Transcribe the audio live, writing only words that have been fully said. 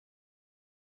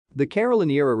The Carolean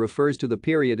era refers to the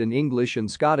period in English and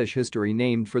Scottish history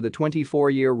named for the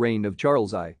 24-year reign of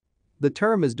Charles I. The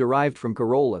term is derived from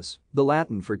Carolus, the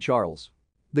Latin for Charles.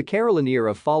 The Carolean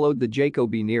era followed the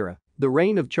Jacobean era. The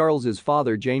reign of Charles's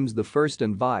father James I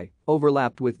and Vi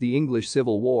overlapped with the English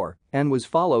Civil War and was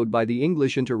followed by the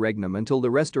English Interregnum until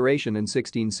the Restoration in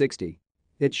 1660.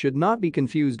 It should not be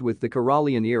confused with the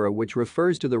Carolean era, which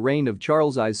refers to the reign of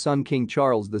Charles I's son King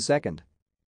Charles II.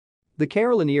 The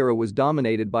Carolean era was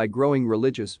dominated by growing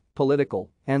religious, political,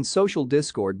 and social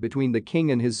discord between the king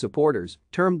and his supporters,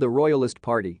 termed the Royalist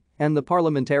Party, and the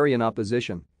parliamentarian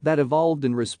opposition that evolved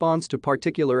in response to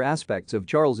particular aspects of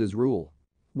Charles's rule.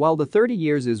 While the 30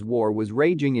 Years' War was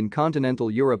raging in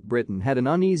continental Europe, Britain had an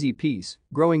uneasy peace,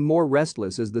 growing more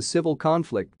restless as the civil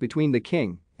conflict between the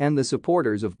king and the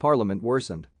supporters of parliament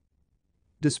worsened.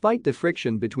 Despite the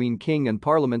friction between king and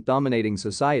parliament dominating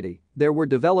society, there were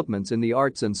developments in the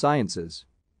arts and sciences.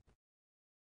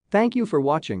 Thank you for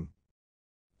watching.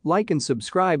 Like and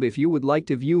subscribe if you would like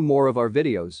to view more of our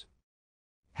videos.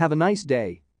 Have a nice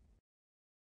day.